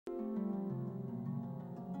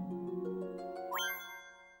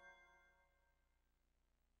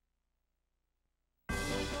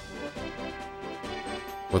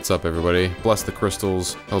What's up, everybody? Bless the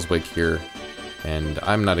crystals, Hellswake here, and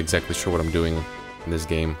I'm not exactly sure what I'm doing in this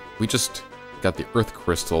game. We just got the Earth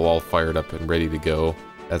Crystal all fired up and ready to go.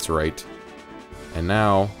 That's right. And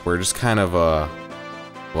now, we're just kind of,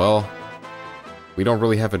 well, we don't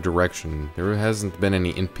really have a direction. There hasn't been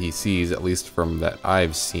any NPCs, at least from that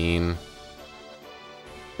I've seen,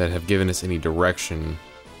 that have given us any direction.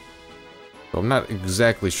 So I'm not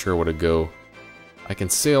exactly sure where to go. I can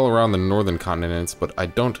sail around the northern continents, but I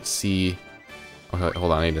don't see... Okay,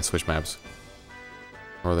 hold on, I need to switch maps.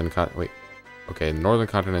 Wait. Okay, northern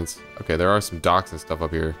continents. Okay, there are some docks and stuff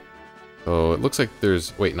up here. So it looks like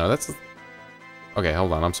there's... Wait, no, that's... Okay,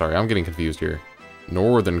 hold on, I'm sorry, I'm getting confused here.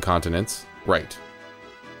 Northern continents. Right.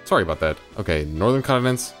 Sorry about that. Okay, northern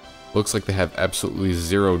continents. Looks like they have absolutely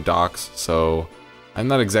zero docks, so... I'm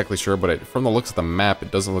not exactly sure, but from the looks of the map,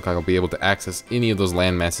 it doesn't look like I'll be able to access any of those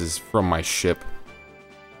land masses from my ship.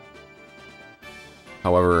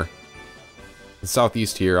 However, the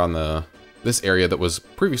southeast here on this area that was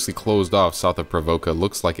previously closed off south of Provoca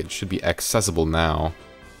looks like it should be accessible now.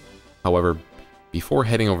 However, before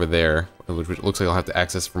heading over there, which looks like I'll have to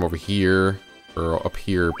access from over here, or up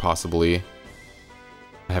here possibly,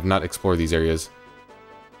 I have not explored these areas.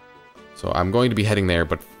 So I'm going to be heading there,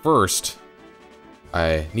 but first,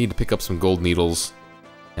 I need to pick up some gold needles,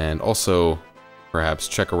 and also, perhaps,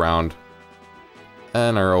 check around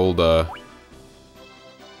and our old, the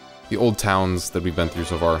old towns that we've been through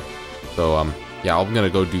so far. So, yeah, I'm gonna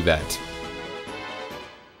go do that.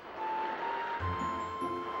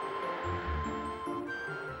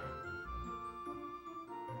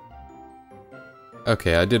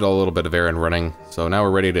 Okay, I did a little bit of errand running, so now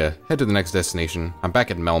we're ready to head to the next destination. I'm back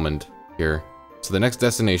at Melmond here. So the next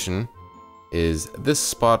destination is this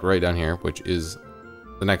spot right down here, which is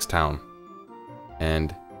the next town.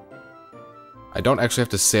 And I don't actually have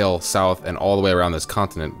to sail south and all the way around this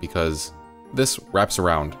continent because this wraps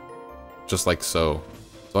around, just like so.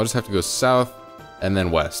 So I'll just have to go south and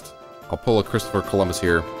then west. I'll pull a Christopher Columbus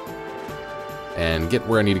here and get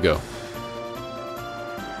where I need to go.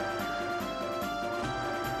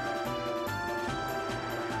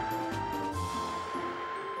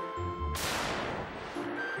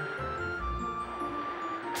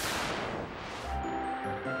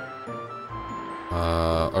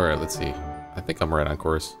 Alright, let's see. I think I'm right on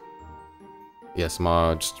course. Yes,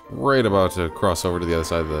 I'm just right about to cross over to the other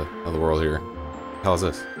side of the world here. How is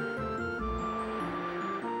this?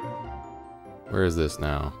 Where is this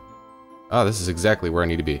now? Ah, this is exactly where I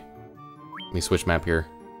need to be. Let me switch map here,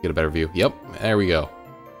 get a better view. Yep, there we go.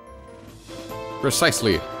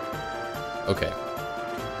 Precisely. Okay.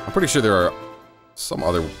 I'm pretty sure there are some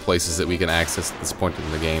other places that we can access at this point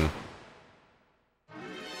in the game.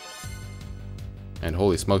 And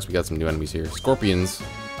holy smokes, we got some new enemies here. Scorpions.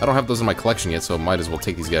 I don't have those in my collection yet, so I might as well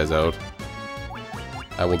take these guys out.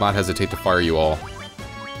 I will not hesitate to fire you all.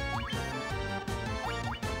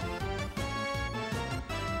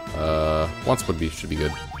 Once should be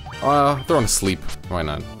good. Throw on a sleep. Why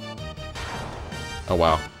not? Oh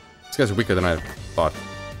wow. These guys are weaker than I thought.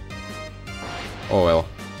 Oh well.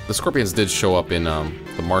 The scorpions did show up in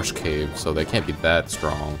the marsh cave, so they can't be that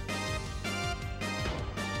strong.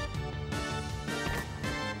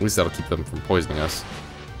 At least that'll keep them from poisoning us.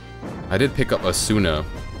 I did pick up Asuna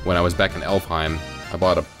when I was back in Elfheim. I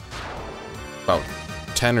bought about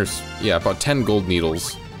 10 gold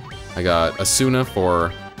needles. I got Asuna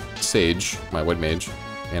for Sage, my Wood Mage,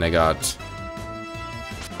 and I got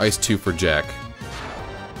Ice 2 for Jack.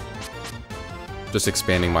 Just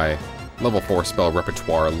expanding my level 4 spell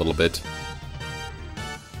repertoire a little bit.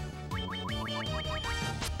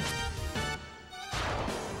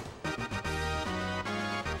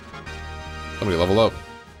 Somebody level up.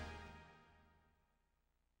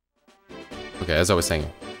 Okay, as I was saying,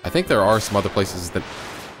 I think there are some other places that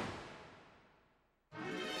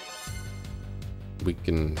we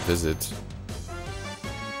can visit.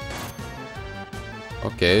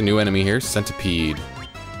 Okay, new enemy here, Centipede.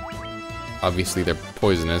 Obviously they're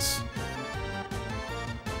poisonous.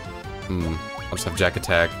 I'll just have Jack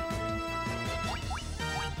attack.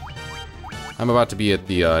 I'm about to be at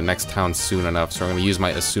the next town soon enough, so I'm going to use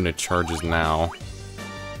my Asuna charges now.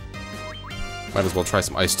 Might as well try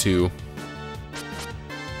some Ice 2.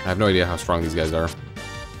 I have no idea how strong these guys are.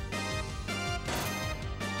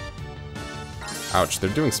 Ouch,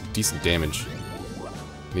 they're doing some decent damage.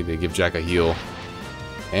 Need to give Jack a heal.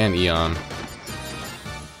 And Eon.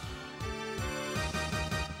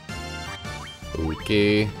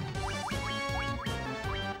 Okay.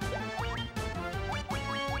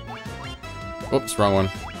 Oops, wrong one.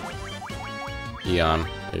 Eon.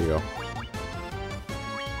 There you go.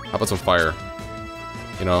 How about some fire?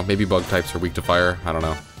 You know, maybe bug types are weak to fire. I don't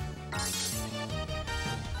know.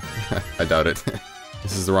 I doubt it.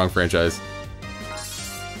 This is the wrong franchise.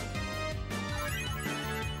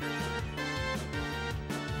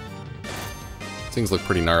 Things look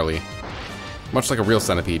pretty gnarly. Much like a real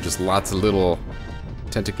centipede, just lots of little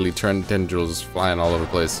tentacly tendrils flying all over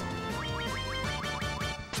the place.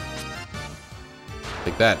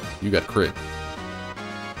 Take that, you got crit.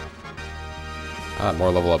 Ah,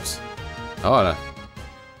 more level ups. Oh, no.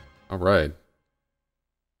 Alright.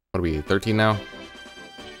 What are we, 13 now?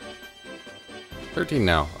 13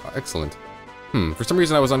 now. Excellent. For some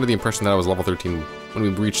reason I was under the impression that I was level 13 when we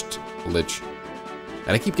reached Lich.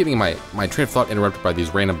 And I keep getting my train of thought interrupted by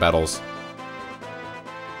these random battles.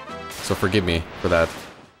 So forgive me for that.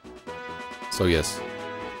 So yes.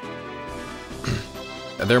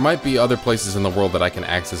 There might be other places in the world that I can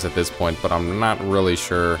access at this point, but I'm not really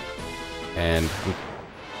sure. And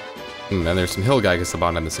there's some hill guys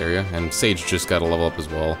spawned in this area, and Sage just got a level up as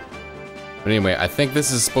well. But anyway, I think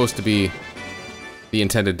this is supposed to be the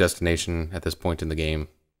intended destination at this point in the game.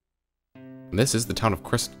 And this is the town of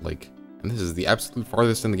Crescent Lake, and this is the absolute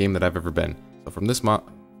farthest in the game that I've ever been. So from this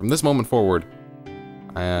moment forward,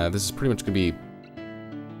 this is pretty much gonna be.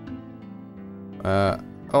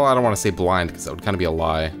 Oh, I don't want to say blind, because that would kind of be a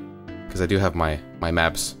lie. Because I do have my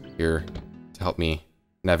maps here to help me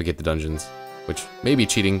navigate the dungeons. Which may be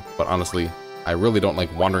cheating, but honestly, I really don't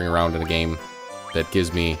like wandering around in a game that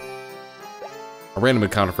gives me a random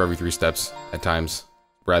encounter for every 3 steps at times.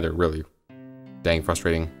 Rather, really dang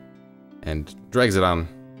frustrating. And drags it on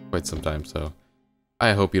quite some time, so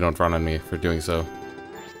I hope you don't frown on me for doing so.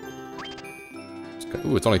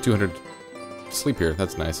 Ooh, it's only 200 sleep here,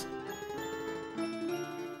 that's nice.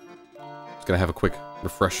 Just gonna have a quick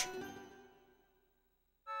refresh.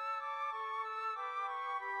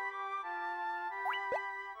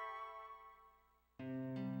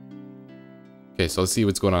 Okay, so let's see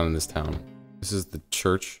what's going on in this town. This is the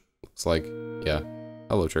church. Looks like, yeah.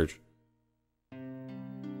 Hello, church.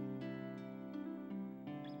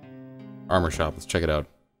 Armor shop, let's check it out.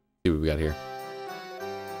 See what we got here.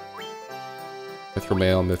 Mithril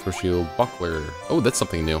mail, mithril shield, buckler. Oh, that's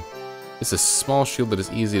something new. It's a small shield that is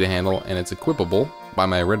easy to handle, and it's equipable by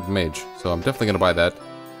my red mage. So I'm definitely gonna buy that,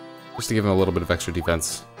 just to give him a little bit of extra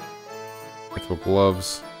defense. Mithril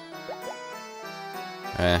gloves.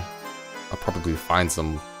 I'll probably find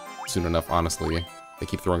some soon enough, honestly. They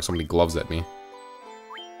keep throwing so many gloves at me.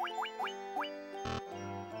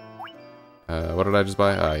 What did I just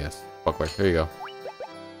buy? Ah, yes. Buckler. There you go.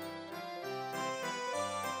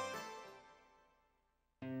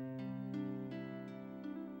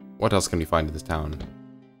 What else can we find in this town?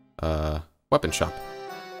 Weapon shop.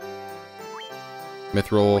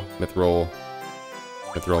 Mithril, mithril,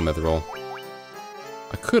 mithril, mithril.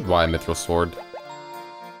 I could buy a mithril sword,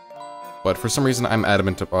 but for some reason I'm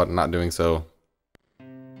adamant about not doing so.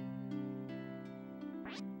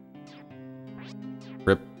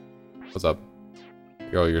 Rip. What's up?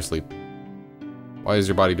 Yo, you're asleep. Why is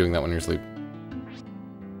your body doing that when you're asleep?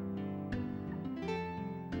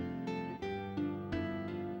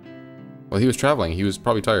 Well, he was traveling. He was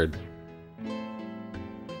probably tired.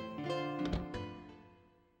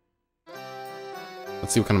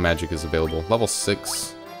 Let's see what kind of magic is available. Level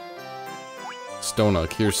 6. Stone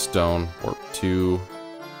Oak. Here's stone. Warp 2.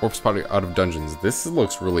 Warp spotted out of dungeons. This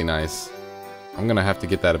looks really nice. I'm gonna have to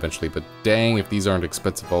get that eventually, but dang if these aren't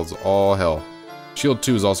expensive as all hell. Shield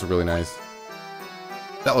 2 is also really nice.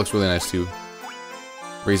 That looks really nice too.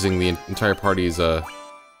 Raising the entire party's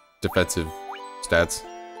defensive stats.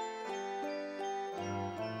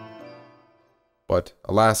 But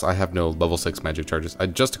alas, I have no level 6 magic charges. I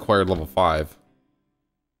just acquired level 5.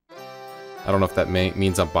 I don't know if that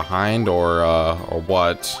means I'm behind or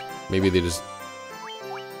what. Maybe they just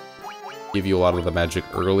give you a lot of the magic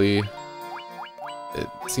early. It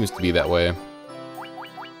seems to be that way.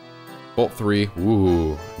 Bolt 3,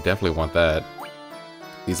 ooh, definitely want that.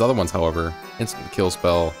 These other ones, however, instant kill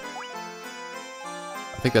spell.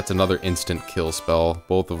 I think that's another instant kill spell,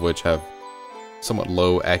 both of which have somewhat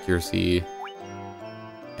low accuracy.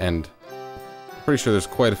 And I'm pretty sure there's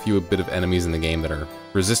quite a bit of enemies in the game that are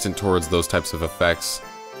resistant towards those types of effects,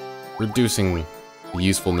 reducing the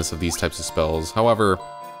usefulness of these types of spells. However,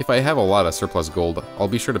 if I have a lot of surplus gold, I'll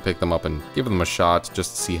be sure to pick them up and give them a shot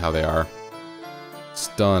just to see how they are.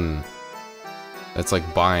 Stun. That's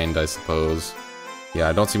like bind, I suppose. Yeah,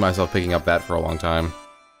 I don't see myself picking up that for a long time.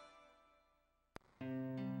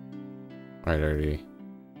 Alright.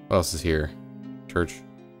 What else is here? Church.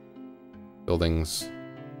 Buildings.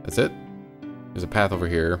 That's it? There's a path over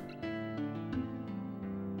here.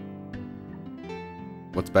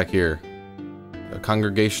 What's back here? a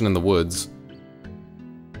congregation in the woods.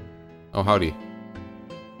 Oh, howdy.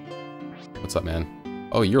 What's up, man?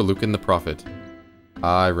 Oh, you're Lukin the Prophet.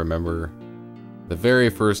 I remember the very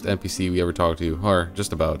first NPC we ever talked to, or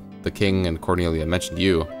just about, the king and Cornelia mentioned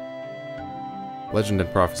you. Legend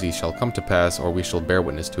and prophecy shall come to pass, or we shall bear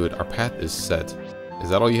witness to it. Our path is set. Is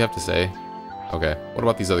that all you have to say? Okay, what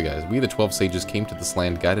about these other guys? We, the 12 sages, came to this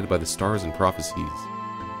land guided by the stars and prophecies.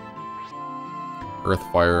 Earth,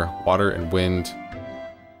 fire, water, and wind.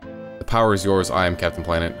 The power is yours, I am Captain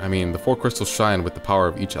Planet. I mean, the 4 crystals shine with the power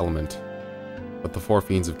of each element. But the 4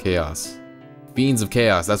 Fiends of Chaos. Fiends of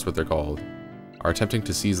Chaos, that's what they're called. Are attempting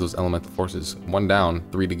to seize those elemental forces. 1 down,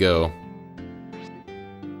 3 to go.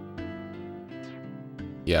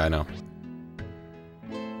 Yeah, I know.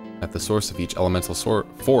 At the source of each elemental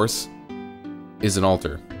force is an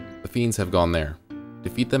altar. The fiends have gone there.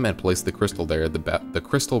 Defeat them and place the crystal there. The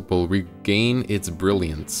crystal will regain its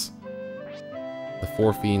brilliance. The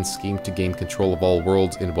 4 fiends scheme to gain control of all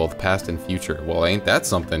worlds in both past and future. Well, ain't that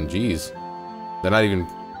something? Jeez. They're not even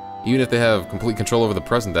if they have complete control over the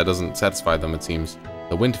present, that doesn't satisfy them, it seems.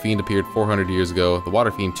 The Wind Fiend appeared 400 years ago, the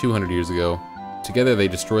Water Fiend 200 years ago. Together they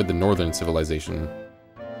destroyed the northern civilization.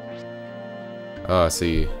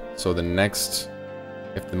 See. So the next,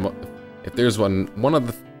 if there's one of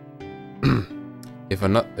the, if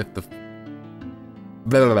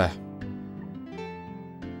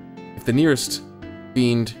the nearest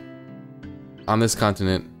fiend on this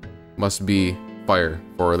continent must be fire,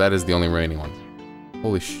 for that is the only remaining one.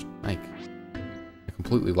 Holy Mike. I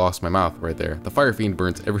completely lost my mouth right there. The fire fiend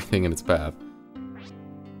burns everything in its path.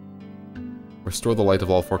 Restore the light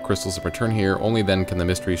of all 4 crystals and return here. Only then can the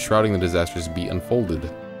mystery shrouding the disasters be unfolded.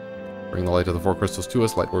 Bring the light of the 4 crystals to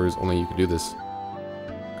us, Light Warriors. Only you can do this.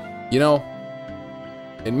 You know,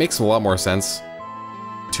 it makes a lot more sense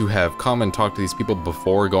to have come and talk to these people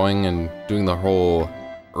before going and doing the whole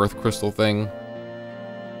earth crystal thing.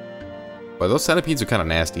 But those centipedes are kind of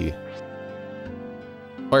nasty.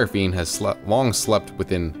 Fire Fiend has long slept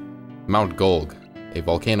within Mount Gulg, a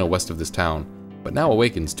volcano west of this town, but now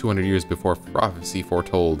awakens 200 years before prophecy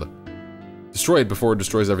foretold. Destroy it before it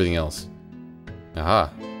destroys everything else.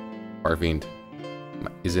 Aha. Fire Fiend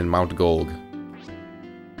is in Mount Gulg,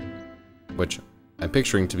 which I'm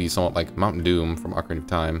picturing to be somewhat like Mount Doom from Ocarina of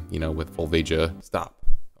Time, you know, with Volvagia. Stop.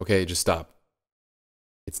 Okay, just stop.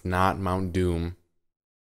 It's not Mount Doom.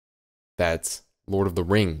 That's Lord of the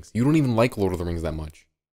Rings. You don't even like Lord of the Rings that much.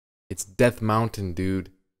 It's Death Mountain, dude.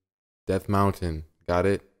 Death Mountain. Got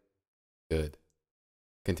it? Good.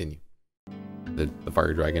 Continue. The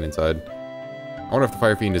fire dragon inside. I wonder if the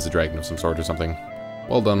Fire Fiend is a dragon of some sort or something.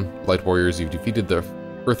 Well done, Light Warriors. You've defeated the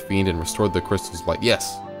Earth Fiend and restored the crystal's light.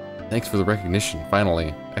 Yes! Thanks for the recognition,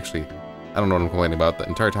 finally. Actually, I don't know what I'm complaining about. The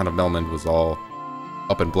entire town of Melmond was all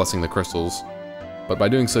up and blessing the crystals. But by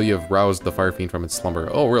doing so, you have roused the Fire Fiend from its slumber.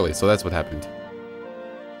 Oh, really? So that's what happened.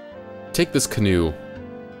 Take this canoe.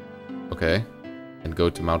 Okay. And go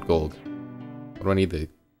to Mount Gulg. What do I need the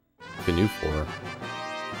canoe for?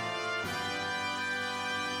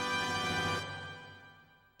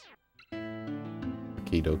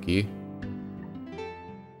 Okie dokie.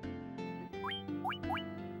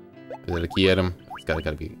 Is that a key item? It's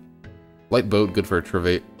gotta be. Light boat, good for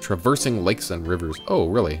traversing lakes and rivers. Oh,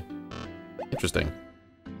 really? Interesting.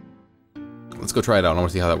 Let's go try it out. I want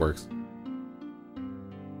to see how that works.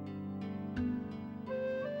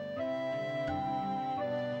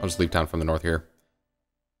 I'll just leave town from the north here.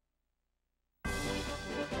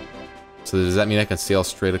 So does that mean I can sail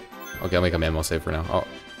straight? Okay, I'll make a memo save for now. Oh.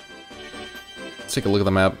 Let's take a look at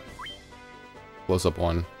the map. Close up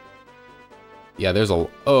one. Yeah, there's a...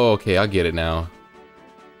 Oh, okay, I get it now.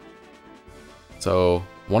 So,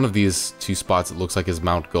 one of these 2 spots it looks like is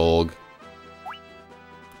Mount Gulg.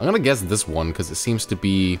 I'm gonna guess this one, because it seems to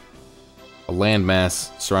be a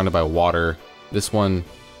landmass surrounded by water. This one,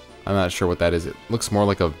 I'm not sure what that is. It looks more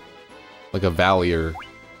like a valley or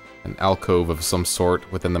an alcove of some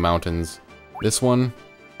sort within the mountains. This one,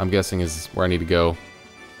 I'm guessing, is where I need to go.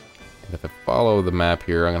 And if I follow the map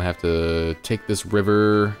here, I'm gonna have to take this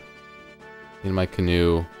river in my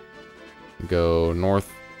canoe, go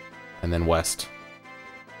north, and then west.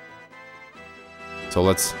 So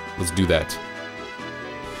let's do that.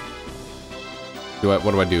 What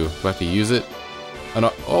do I do? Do I have to use it? Oh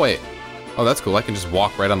no! Oh wait! Oh, that's cool. I can just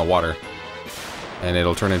walk right on the water, and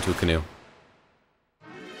it'll turn into a canoe.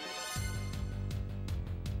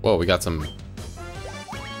 Whoa! We got some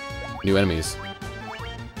new enemies.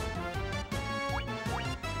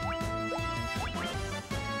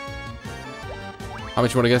 How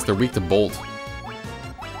much you want to guess? They're weak to bolt.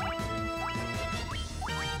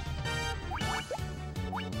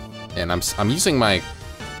 And I'm using my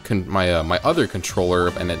my other controller,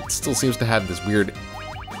 and it still seems to have this weird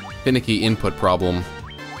finicky input problem.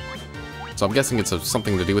 So I'm guessing it's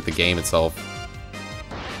something to do with the game itself.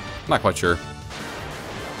 Not quite sure.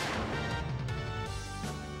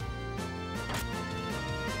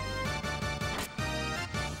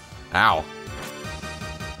 Ow.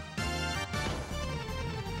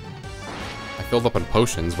 I filled up on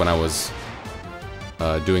potions when I was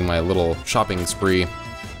doing my little shopping spree.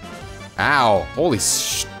 Ow! Holy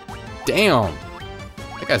damn!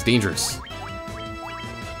 That guy's dangerous.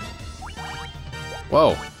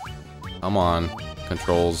 Whoa. Come on.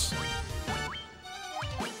 Controls.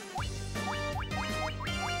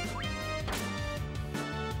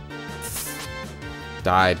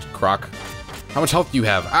 Died, Croc. How much health do you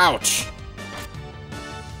have? Ouch!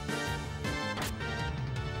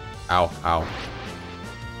 Ow, ow.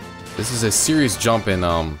 This is a serious jump in,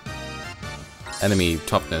 enemy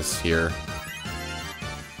toughness here.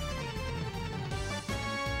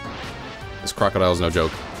 This crocodile's no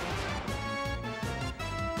joke.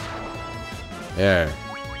 There.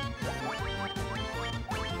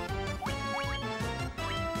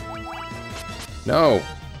 No!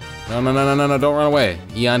 No, no, no, no, no, no, don't run away.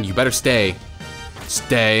 Eon, you better stay.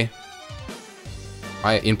 Stay.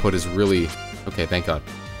 My input is really... Okay, thank God.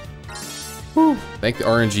 Whew. Thank the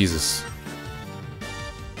RNGesus.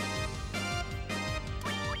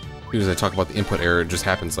 As soon as I talk about the input error, it just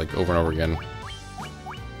happens like over and over again.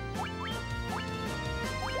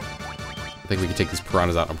 I think we can take these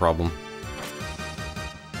piranhas out, no problem.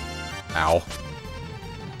 Ow.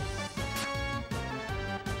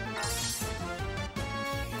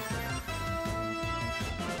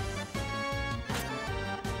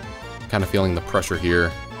 Kind of feeling the pressure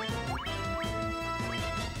here.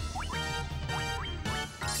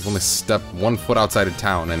 We've only stepped 1 foot outside of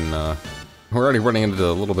town, and we're already running into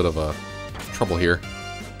a little bit of trouble here.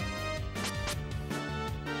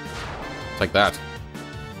 Like that.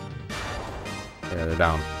 There, they're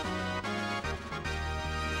down.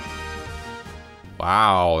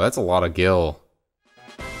 Wow, that's a lot of gil.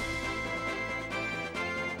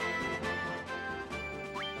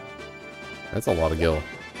 That's a lot of gil.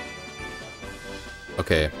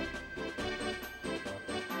 Okay.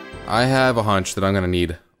 I have a hunch that I'm gonna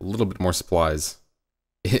need a little bit more supplies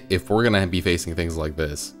if we're gonna be facing things like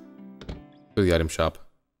this. Go to the item shop.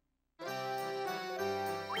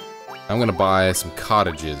 I'm gonna buy some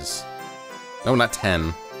cottages. No, not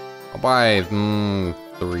 10. I'll buy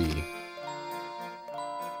 3.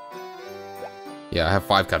 Yeah, I have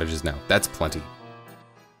 5 cottages now. That's plenty.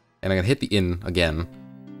 And I'm gonna hit the inn again.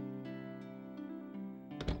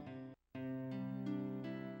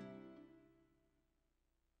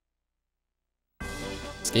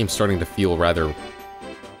 This game's starting to feel rather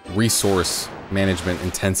resource management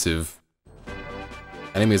intensive.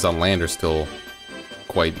 Enemies on land are still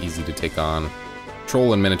quite easy to take on.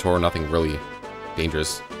 Troll and Minotaur, nothing really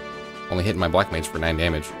dangerous. Only hitting my Black Mage for 9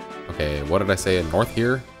 damage. Okay, what did I say? North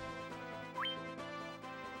here?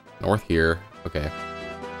 North here. Okay.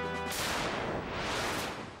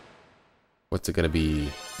 What's it gonna be?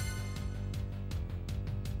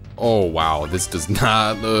 Oh, wow. This does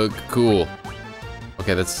not look cool.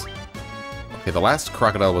 Okay, that's... Okay, the last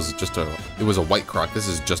crocodile was just a... It was a white croc. This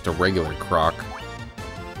is just a regular croc.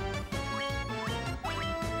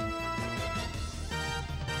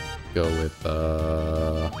 Go with,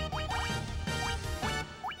 I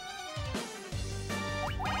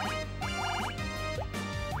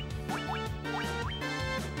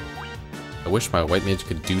wish my white mage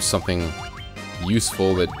could do something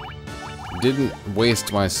useful that didn't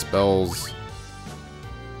waste my spells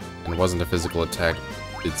and wasn't a physical attack.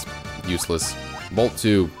 It's useless. Bolt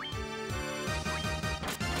 2.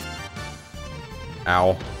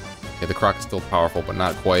 Ow. Okay, the croc is still powerful, but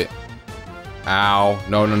not quite. Ow.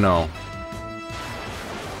 No, no, no.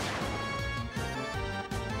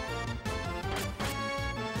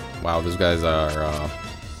 Wow, those guys are,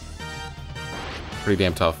 pretty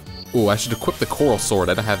damn tough. Ooh, I should equip the coral sword.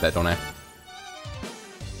 I don't have that, don't I?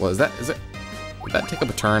 Well, is it... Would that take up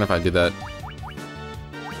a turn if I did that?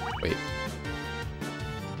 Wait.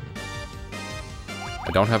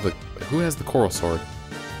 I don't have the... Who has the coral sword?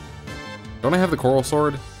 Don't I have the coral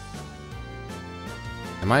sword?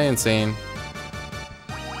 Am I insane?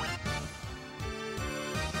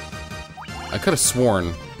 I could have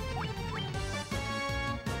sworn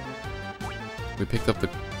we picked up the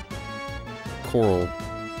coral.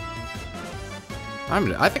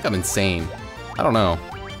 I think I'm insane. I don't know.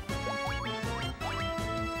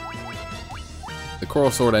 The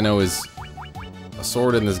coral sword I know is a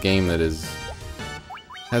sword in this game that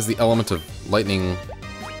has the element of lightning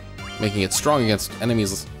making it strong against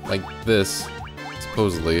enemies like this,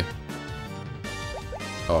 supposedly.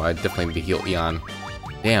 Oh, I definitely need to heal Eon.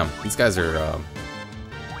 Damn, these guys are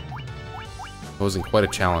posing quite a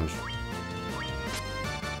challenge.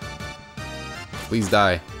 Please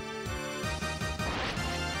die.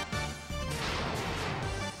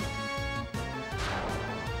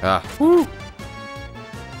 Ah, woo!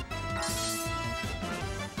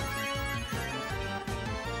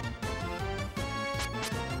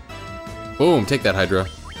 Boom, take that, Hydra.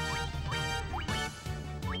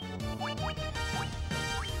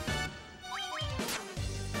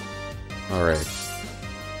 Alright.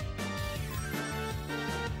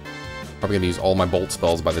 Probably gonna use all my bolt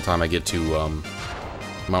spells by the time I get to,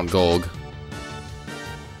 Mount Gulg.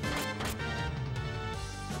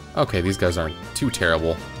 Okay, these guys aren't too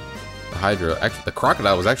terrible. The Hydra, actually, the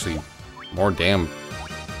Crocodile was actually more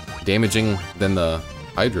damaging than the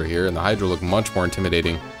Hydra here, and the Hydra looked much more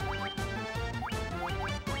intimidating.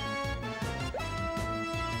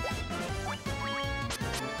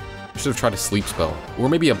 Should have tried a sleep spell, or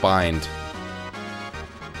maybe a bind.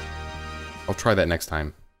 I'll try that next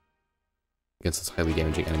time against those highly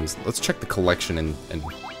damaging enemies. Let's check the collection and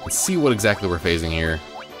see what exactly we're facing here.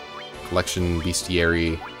 Collection,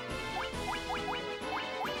 bestiary,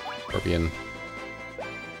 Scorpion.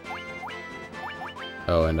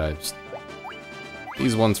 Oh, and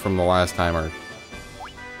these ones from the last time are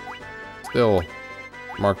still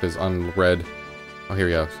marked as unread. Oh, here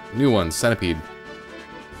we go. New ones, Centipede.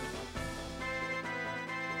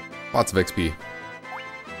 Lots of XP.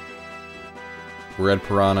 Red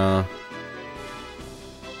Piranha.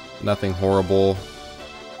 Nothing horrible.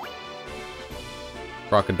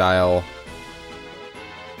 Crocodile.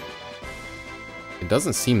 It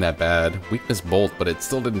doesn't seem that bad. Weakness Bolt, but it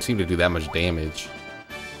still didn't seem to do that much damage.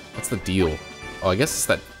 What's the deal? Oh, I guess it's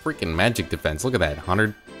that freaking magic defense. Look at that,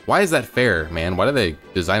 100. Why is that fair, man? Why did they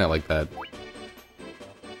design it like that?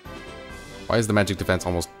 Why is the magic defense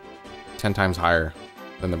almost 10 times higher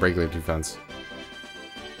than the regular defense?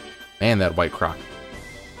 Man, that white croc.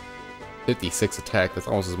 56 attack, that's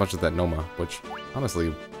almost as much as that Noma, which,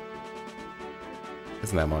 honestly,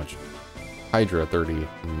 isn't that much. Hydra, 30.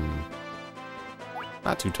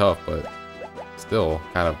 Not too tough, but still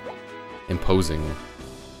kind of imposing.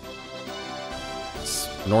 It's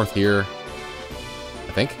north here,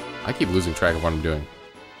 I think. I keep losing track of what I'm doing.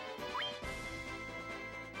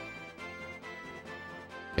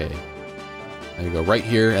 Okay. I go right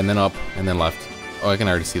here, and then up, and then left. Oh, I can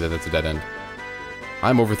already see that that's a dead end.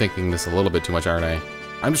 I'm overthinking this a little bit too much, aren't I?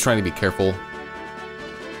 I'm just trying to be careful.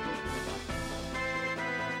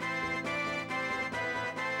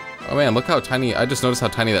 Oh man, look how tiny, I just noticed how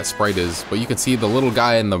tiny that sprite is, but you can see the little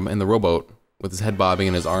guy in the rowboat with his head bobbing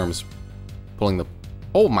and his arms pulling the...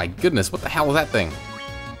 Oh my goodness, what the hell is that thing?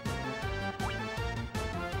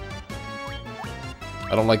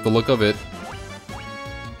 I don't like the look of it.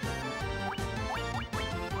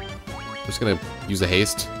 I'm just gonna use a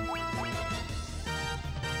haste.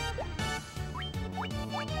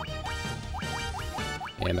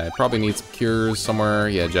 And I probably need some cures somewhere.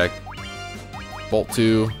 Yeah, Jack. Bolt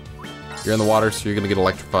 2. You're in the water, so you're gonna get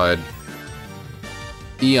electrified.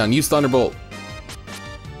 Eon, use Thunderbolt.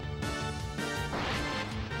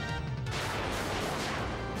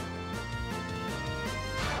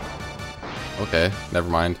 Okay, never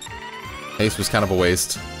mind. Haste was kind of a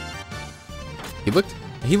waste.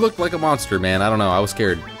 He looked like a monster, man. I don't know. I was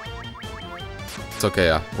scared. It's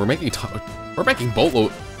okay. We're making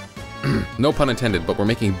boatload. No pun intended, but we're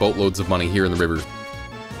making boatloads of money here in the river.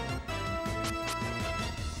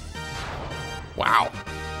 Wow.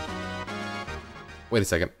 Wait a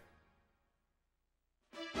second.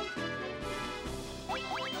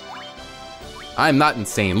 I'm not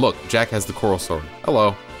insane. Look, Jack has the coral sword.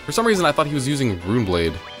 Hello. For some reason, I thought he was using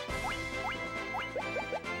Runeblade.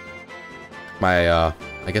 I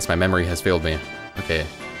guess my memory has failed me. Okay.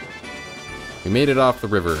 We made it off the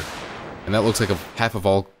river. And that looks like half a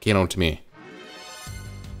volcano to me.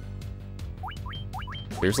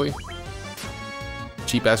 Seriously?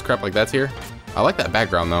 Cheap-ass crap like that's here? I like that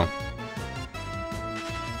background, though.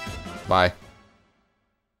 Bye.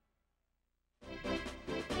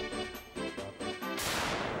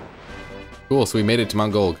 Cool, so we made it to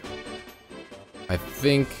Mount Gulg. I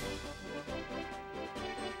think...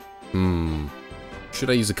 Should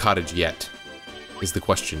I use a cottage yet? Is the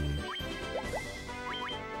question.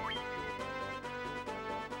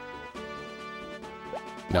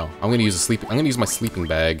 No, I'm gonna use my sleeping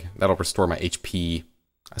bag. That'll restore my HP.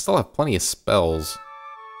 I still have plenty of spells.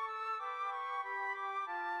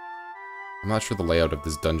 I'm not sure the layout of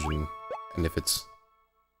this dungeon and if it's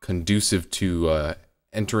conducive to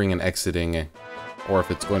entering and exiting, or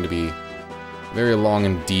if it's going to be very long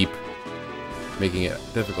and deep, making it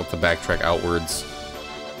difficult to backtrack outwards.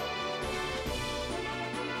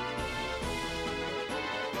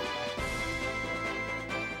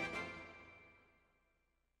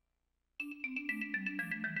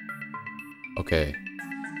 Okay,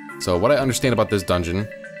 so what I understand about this dungeon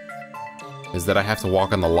is that I have to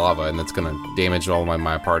walk on the lava, and that's gonna damage all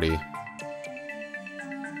my party.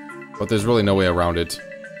 But there's really no way around it.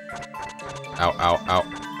 Ow, ow, ow.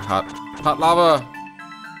 Hot lava!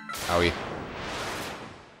 Owie.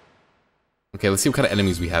 Okay, let's see what kind of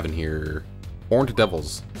enemies we have in here. Horned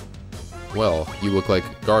devils. Well, you look like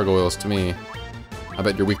gargoyles to me. I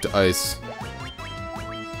bet you're weak to ice.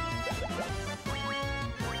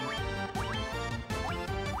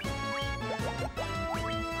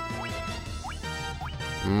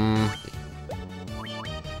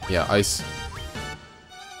 Yeah, ice.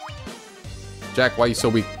 Jack, why are you so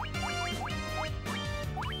weak?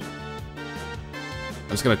 I'm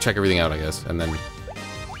just gonna check everything out, I guess, and then...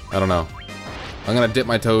 I don't know. I'm gonna dip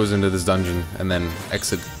my toes into this dungeon, and then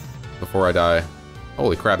exit before I die.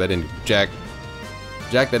 Holy crap, that didn't do Jack.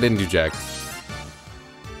 Jack, that didn't do Jack.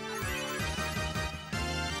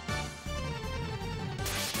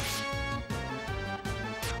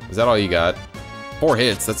 Is that all you got? 4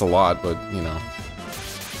 hits, that's a lot, but, you know.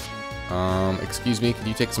 Excuse me, could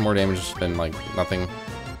you take some more damage than, like, nothing?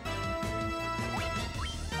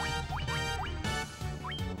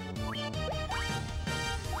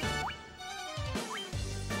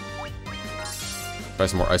 Try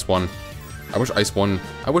some more Ice 1. I wish Ice 1...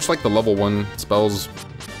 I wish, like, the level 1 spells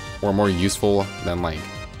were more useful than, like,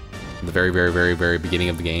 the very, very, very, very beginning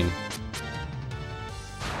of the game.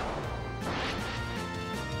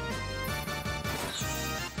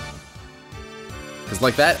 Because,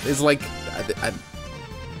 like, that is, like...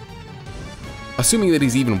 assuming that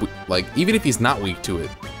he's even, like, even if he's not weak to it,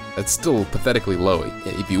 that's still pathetically low.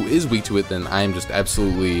 If he is weak to it, then I'm just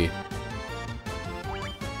absolutely...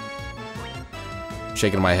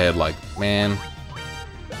 shaking my head like, man.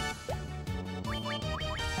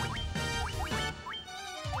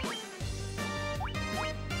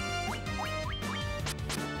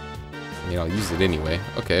 I mean, I'll use it anyway.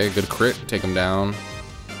 Okay, good crit, take him down.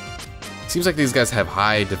 Seems like these guys have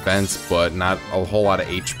high defense, but not a whole lot of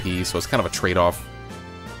HP, so it's kind of a trade-off.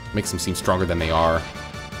 Makes them seem stronger than they are.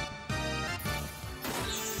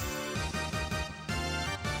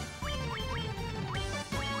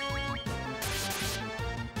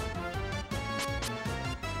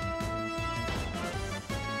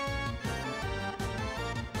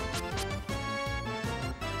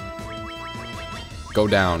 Go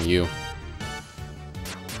down, you.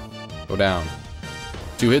 Go down.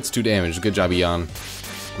 2 hits, 2 damage. Good job, Eon.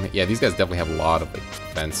 I mean, yeah, these guys definitely have a lot of, like,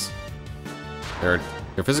 defense. Their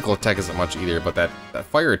physical attack isn't much either, but that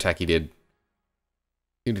fire attack he did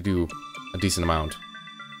seemed to do a decent amount.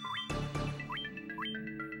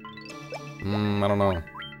 I don't know.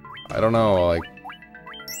 I don't know, like...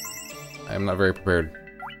 I'm not very prepared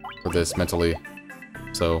for this mentally.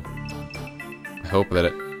 So, I hope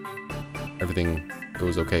that everything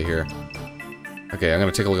goes okay here. Okay, I'm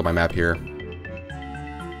gonna take a look at my map here.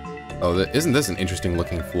 Oh, isn't this an interesting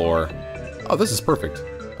looking floor? Oh, this is perfect.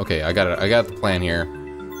 Okay, I got it. I got the plan here.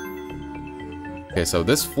 Okay, so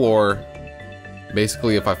this floor,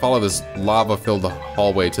 basically, if I follow this lava-filled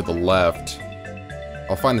hallway to the left,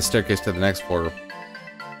 I'll find the staircase to the next floor.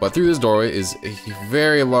 But through this doorway is a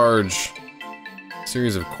very large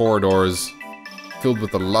series of corridors filled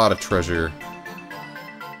with a lot of treasure.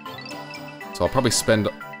 So I'll probably spend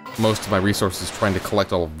most of my resources trying to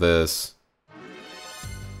collect all of this.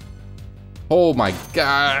 Oh my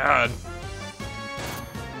god!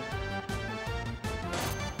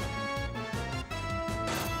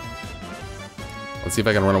 Let's see if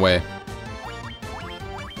I can run away.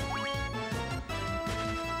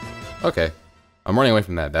 Okay. I'm running away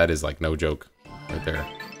from that. That is like no joke right there.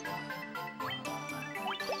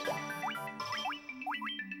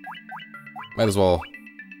 Might as well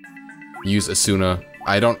use Asuna.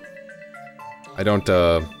 I don't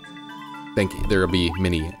think there'll be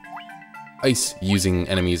many ice-using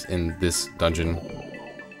enemies in this dungeon.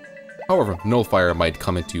 However, Nullfire might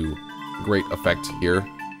come into great effect here.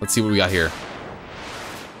 Let's see what we got here.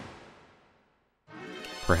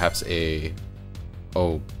 Perhaps a...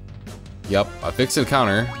 oh. Yep, a fixed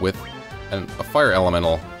encounter with a fire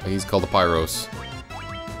elemental. He's called the Pyros.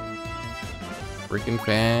 Freaking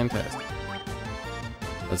fantastic.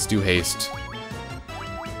 Let's do haste.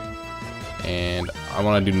 And I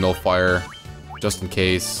want to do Nullfire, just in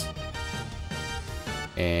case.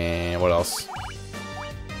 And what else?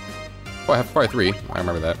 I have Fire 3. I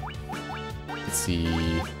remember that. Let's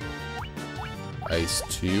see. Ice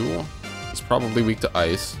 2. He's probably weak to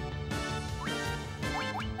ice.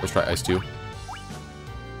 Let's try ice 2.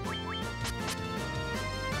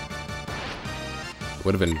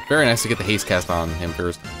 Would have been very nice to get the haste cast on him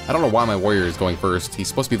first. I don't know why my warrior is going first. He's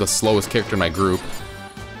supposed to be the slowest character in my group.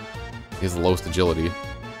 He has the lowest agility.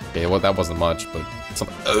 Okay, well, that wasn't much, but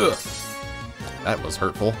something. Ugh! That was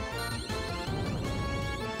hurtful.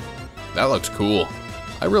 That looks cool.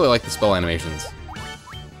 I really like the spell animations.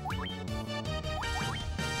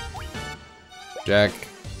 Jack.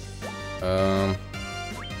 Yeah,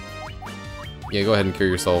 go ahead and cure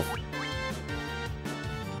yourself.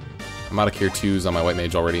 I'm out of cure 2s on my white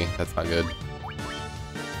mage already. That's not good.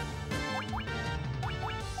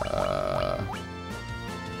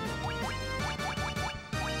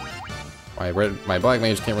 My black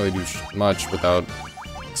mage can't really do much without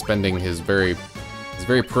spending his very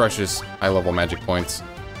precious high-level magic points.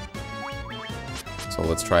 So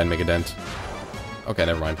let's try and make a dent. Okay,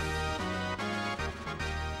 never mind.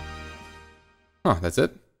 Huh, that's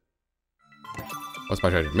it? What's my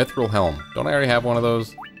treasure? Mithril Helm. Don't I already have one of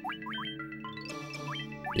those?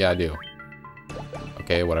 Yeah, I do.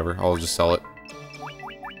 Okay, whatever. I'll just sell it.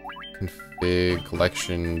 Config,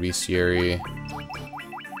 collection, bestiary.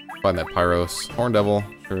 Find that Pyros. Horn Devil.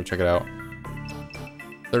 Sure, check it out.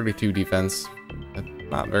 32 defense. That's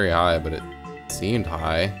not very high, but it seemed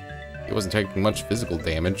high. He wasn't taking much physical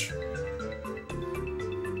damage.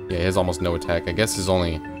 Yeah, he has almost no attack. I guess his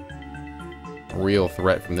only real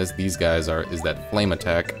threat from these guys is that flame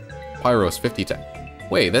attack. Pyros, 50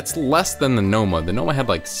 attack. Wait, that's less than the Noma. The Noma had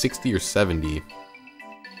like 60 or 70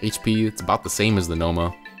 HP. It's about the same as the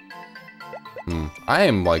Noma. I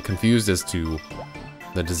am like confused as to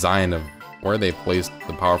the design of where they placed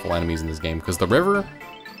the powerful enemies in this game, because the river,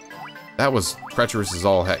 that was treacherous as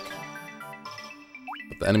all heck.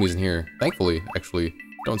 But the enemies in here, thankfully, actually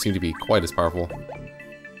don't seem to be quite as powerful.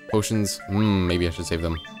 Potions, maybe I should save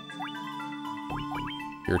them.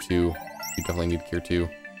 Cure 2, you definitely need Cure 2.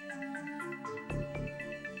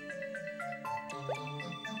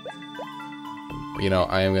 But, you know,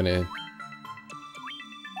 I am gonna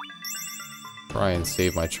try and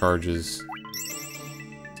save my charges.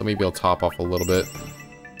 So maybe I'll top off a little bit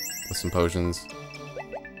with some potions.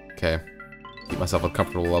 Okay. Keep myself a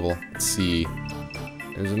comfortable level. Let's see.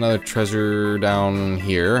 There's another treasure down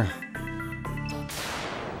here.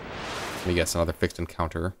 Let me guess, another fixed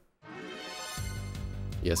encounter.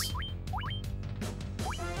 Yes.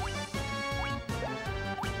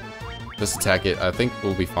 Just attack it. I think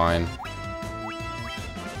we'll be fine.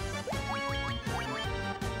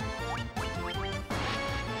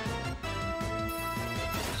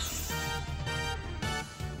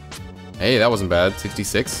 Hey, that wasn't bad.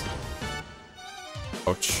 66.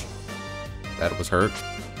 Ouch. That was hurt.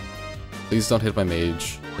 Please don't hit my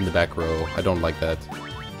mage in the back row. I don't like that.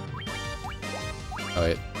 Oh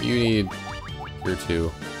wait, you need Cure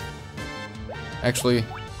 2. Actually,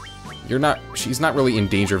 she's not really in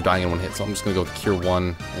danger of dying in one hit, so I'm just gonna go with Cure 1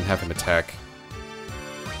 and have him attack.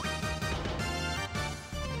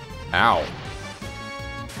 Ow.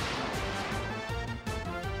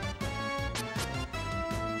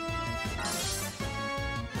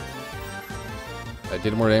 I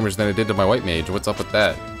did more damage than I did to my white mage. What's up with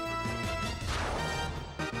that?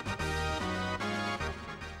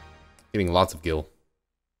 Getting lots of gil.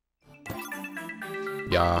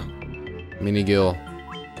 Yeah. Mini gil.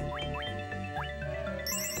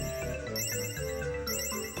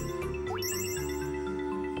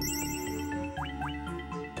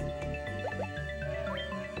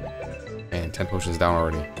 Man, 10 potions down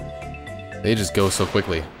already. They just go so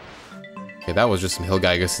quickly. Okay, that was just some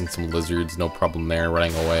Hillgeigus and some lizards. No problem there,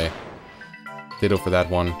 running away. Ditto for that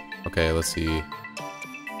one. Okay, let's see.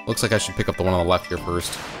 Looks like I should pick up the one on the left here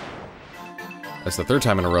first. That's the third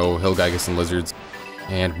time in a row, Hillgeigus and lizards.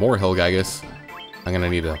 And more Hillgeigus. I'm gonna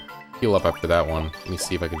need to heal up after that one. Let me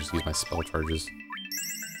see if I can just use my spell charges.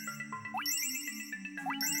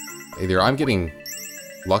 Either I'm getting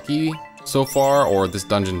lucky so far, or this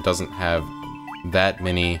dungeon doesn't have that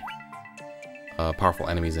many powerful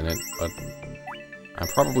enemies in it, but I'm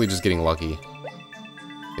probably just getting lucky.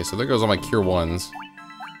 Okay, so there goes all my Cure 1s.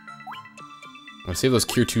 I'm gonna save those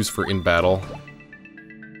Cure 2s for in battle.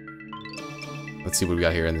 Let's see what we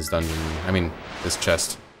got here in this dungeon. I mean, this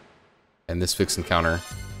chest. And this fixed encounter.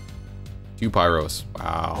 2 Pyros.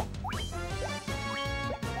 Wow.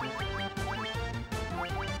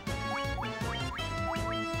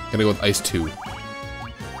 Gonna go with Ice 2.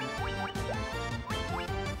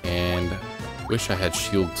 And wish I had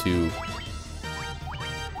Shield 2.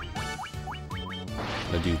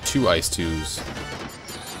 I'm gonna do 2 ice 2s.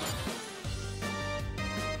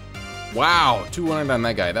 Wow, 200 on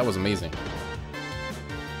that guy. That was amazing.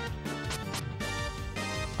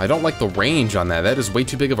 I don't like the range on that. That is way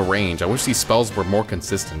too big of a range. I wish these spells were more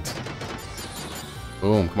consistent.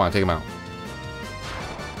 Boom, come on, take him out.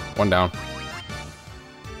 1 down.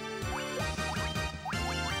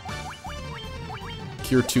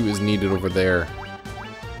 Cure 2 is needed over there.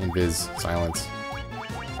 Invis, silence.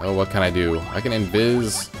 Oh, what can I do? I can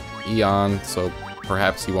invis Eon, so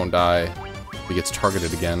perhaps he won't die if he gets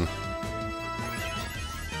targeted again.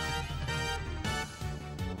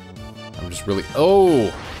 I'm just really...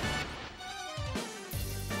 Oh!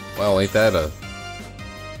 Well, ain't that a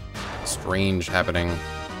strange happening?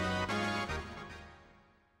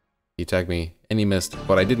 He attacked me, and he missed,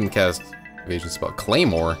 but I didn't cast evasion spell.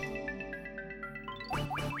 Claymore?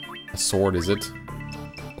 A sword, is it?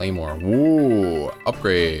 Claymore. Woo!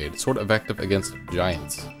 Upgrade. Sword effective against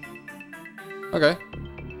giants. Okay.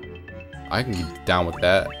 I can get down with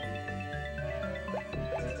that.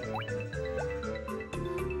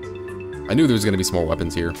 I knew there was going to be some more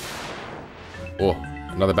weapons here. Oh,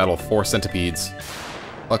 another battle of 4 centipedes.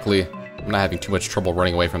 Luckily, I'm not having too much trouble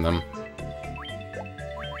running away from them.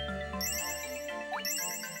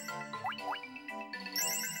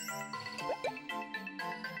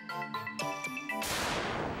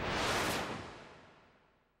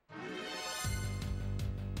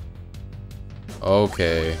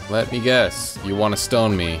 Okay, let me guess. You want to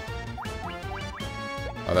stone me.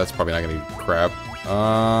 Oh, that's probably not gonna be crap.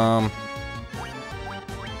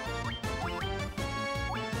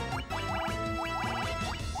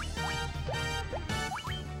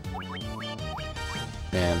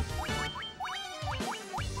 Man.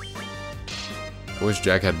 I wish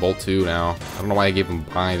Jack had Bolt 2 now. I don't know why I gave him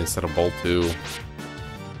Bind instead of Bolt 2.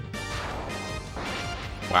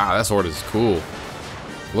 Wow, that sword is cool.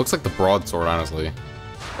 It looks like the broadsword, honestly.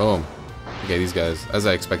 Boom. Okay, these guys, as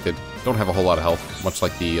I expected, don't have a whole lot of health, much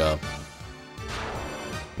like the,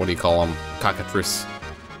 what do you call them? Cockatrice.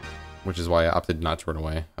 Which is why I opted not to run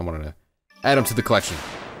away. I wanted to add them to the collection.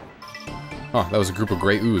 Oh, that was a group of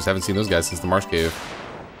gray ooze. Haven't seen those guys since the Marsh Cave.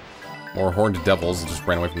 More horned devils, just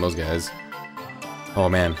ran away from those guys. Oh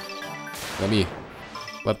man. Let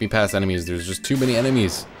me pass enemies. There's just too many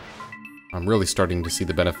enemies. I'm really starting to see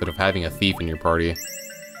the benefit of having a thief in your party.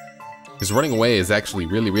 Because running away is actually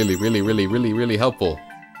really helpful.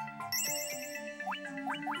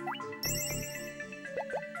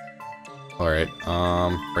 Alright,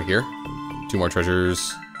 right here. 2 more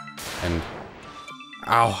treasures. And...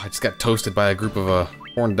 Ow, I just got toasted by a group of,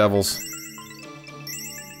 horned devils.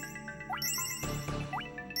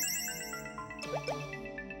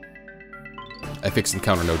 I fixed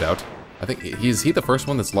encounter, no doubt. I think, is he the first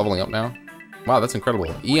one that's leveling up now? Wow, that's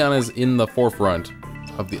incredible. Eon is in the forefront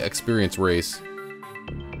of the experience race.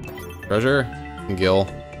 Treasure? And Gil.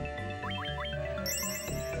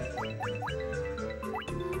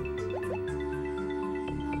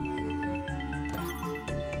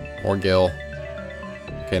 More Gil.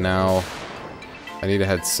 Okay, now I need to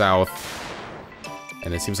head south.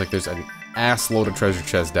 And it seems like there's an ass load of treasure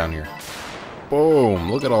chests down here.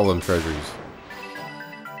 Boom! Look at all them treasures.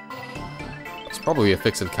 It's probably a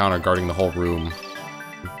fixed encounter guarding the whole room.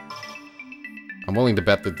 I'm willing to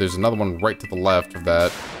bet that there's another one right to the left of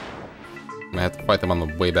that. I'm gonna have to fight them on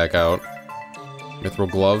the way back out. Mithril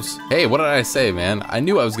gloves. Hey, what did I say, man? I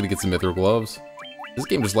knew I was gonna get some mithril gloves. This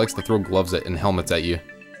game just likes to throw gloves and helmets at you.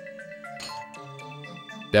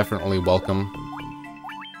 Definitely welcome.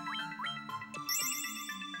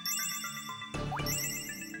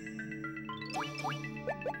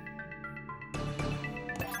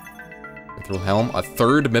 Mithril helm? A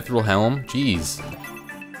 3rd mithril helm? Jeez.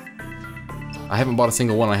 I haven't bought a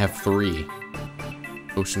single one, I have 3.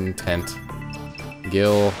 Ocean tent.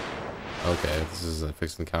 Gil. Okay, this is a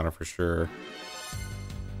fixed encounter for sure.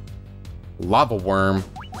 Lava worm.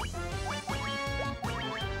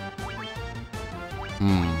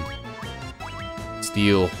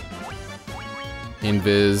 Steel.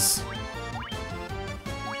 Invis.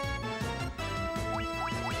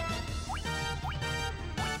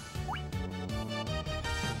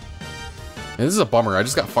 And this is a bummer. I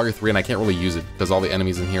just got Fire 3 and I can't really use it because all the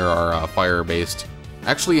enemies in here are fire-based.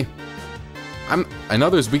 Actually, I know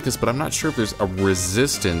there's weakness, but I'm not sure if there's a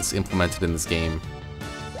resistance implemented in this game.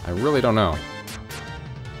 I really don't know.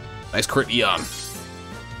 Nice crit, Eon.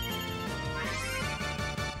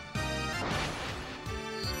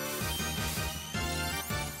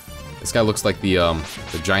 This guy looks like the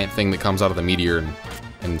giant thing that comes out of the meteor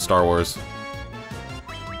in Star Wars.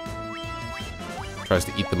 Tries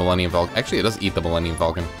to eat the Millennium Falcon. Actually, it does eat the Millennium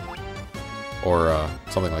Falcon. Or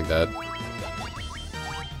something like that.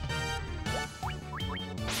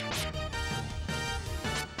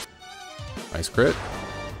 Nice crit.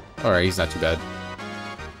 Alright, he's not too bad.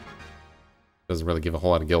 Doesn't really give a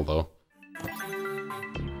whole lot of gil, though.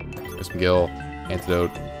 There's some gil.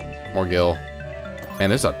 Antidote. More gil. Man,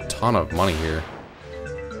 there's a ton of money here.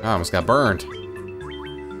 I almost got burned.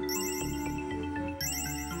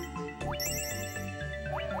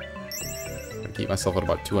 Gotta keep myself at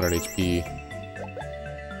about 200 HP.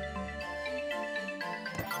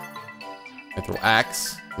 Mithril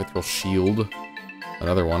Axe. Mithril Shield.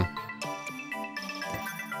 Another one.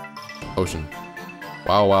 Potion.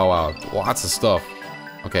 Wow, wow, wow. Lots of stuff.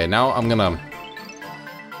 Okay, now I'm gonna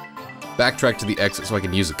backtrack to the exit so I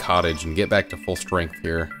can use a cottage and get back to full strength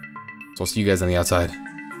here. So I'll see you guys on the outside.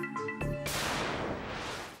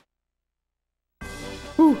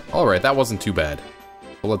 Whew. Alright, that wasn't too bad.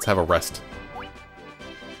 But let's have a rest.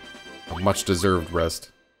 A much deserved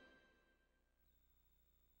rest.